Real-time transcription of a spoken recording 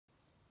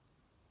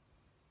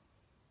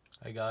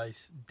Hey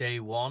guys, day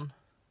one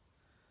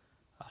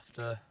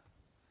after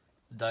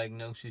the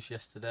diagnosis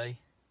yesterday.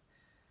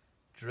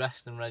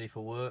 Dressed and ready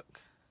for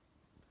work.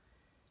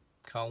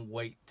 Can't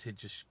wait to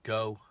just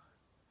go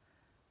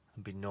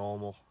and be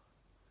normal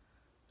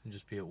and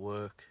just be at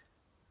work.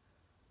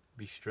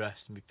 Be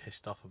stressed and be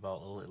pissed off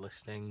about the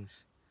littlest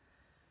things.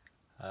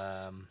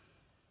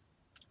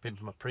 Been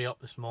for my pre-op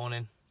this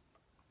morning.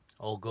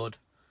 All good.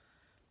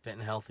 Fit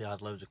and healthy. I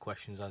had loads of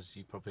questions, as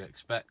you probably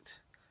expect,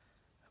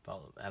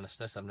 about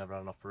anaesthetic. I've never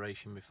had an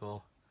operation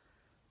before,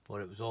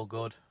 but it was all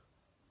good.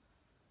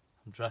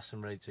 I'm dressed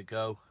and ready to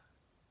go,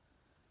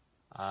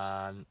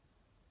 and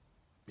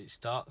it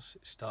starts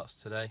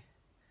today.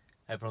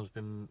 Everyone's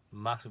been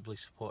massively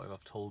supportive.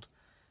 I've told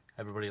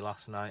everybody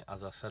last night,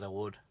 as I said I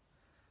would,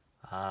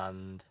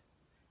 and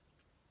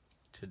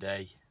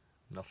today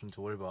nothing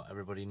to worry about.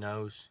 Everybody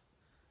knows.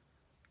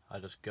 I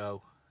just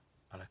go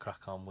and I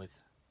crack on with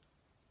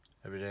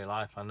everyday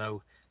life. I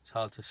know it's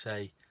hard to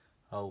say,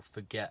 oh,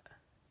 forget.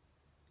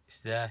 It's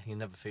there, you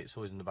never forget. It's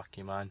always in the back of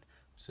your mind.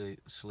 So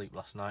sleep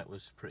last night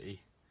was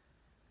pretty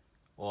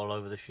all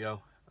over the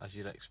show, as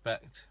you'd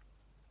expect.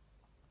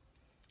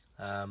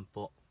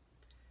 But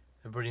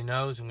everybody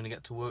knows I'm going to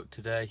get to work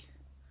today.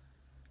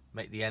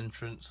 Make the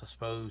entrance, I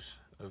suppose,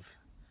 of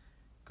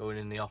going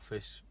in the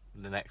office.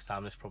 The next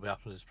time this probably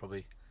happens is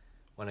probably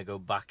when I go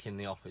back in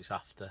the office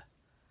after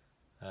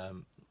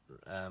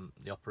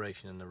the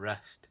operation and the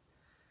rest.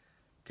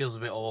 Feels a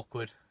bit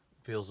awkward.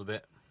 Feels a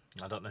bit,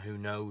 I don't know who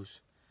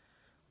knows,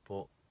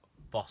 but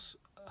boss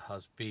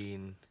has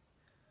been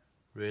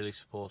really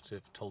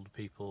supportive. Told the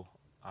people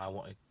I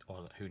wanted,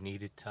 or who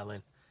needed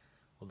telling.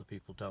 Other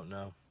people don't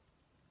know.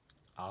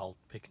 I'll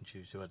pick and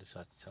choose who I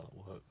decide to tell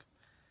at work.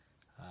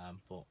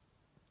 But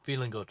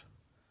feeling good.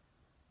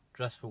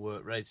 Dressed for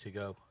work, ready to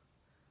go.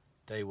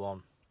 Day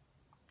one.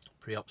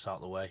 Pre-op's out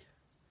of the way.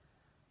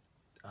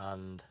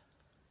 And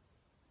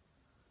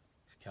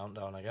it's a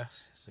countdown, I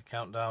guess. It's a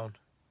countdown.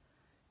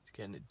 It's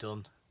getting it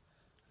done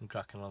and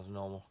cracking on as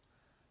normal.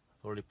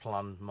 I've already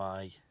planned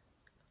my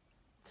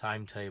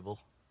timetable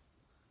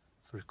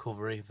for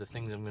recovery of the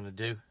things I'm going to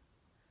do,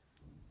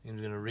 the things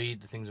I'm going to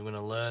read, the things I'm going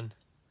to learn.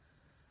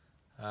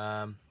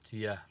 So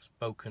yeah, I've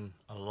spoken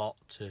a lot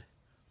to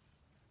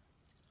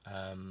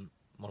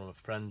one of my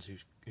friends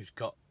who's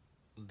got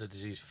the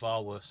disease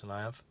far worse than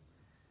I have,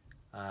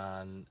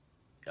 and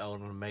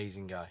an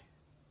amazing guy,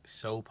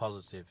 so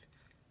positive,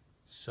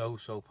 so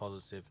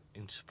positive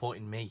in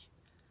supporting me.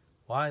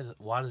 Why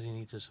does he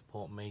need to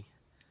support me?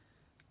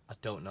 I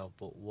don't know,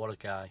 but what a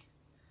guy.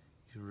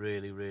 He's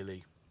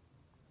really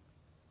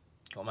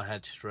got my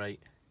head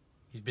straight.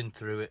 He's been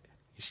through it.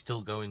 He's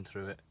still going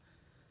through it,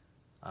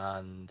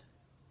 and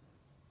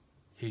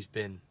he's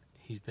been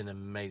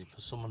amazing.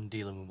 For someone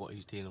dealing with what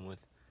he's dealing with,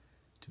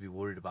 to be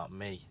worried about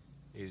me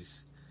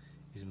is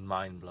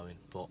mind-blowing.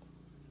 But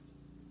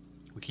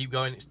we keep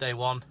going. It's day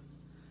one.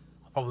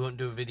 I probably won't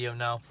do a video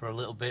now for a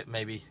little bit,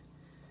 maybe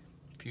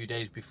a few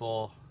days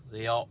before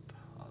the op,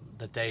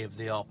 the day of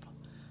the op,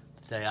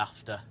 the day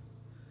after.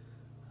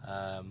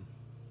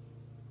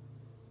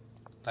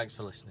 Thanks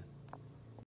for listening.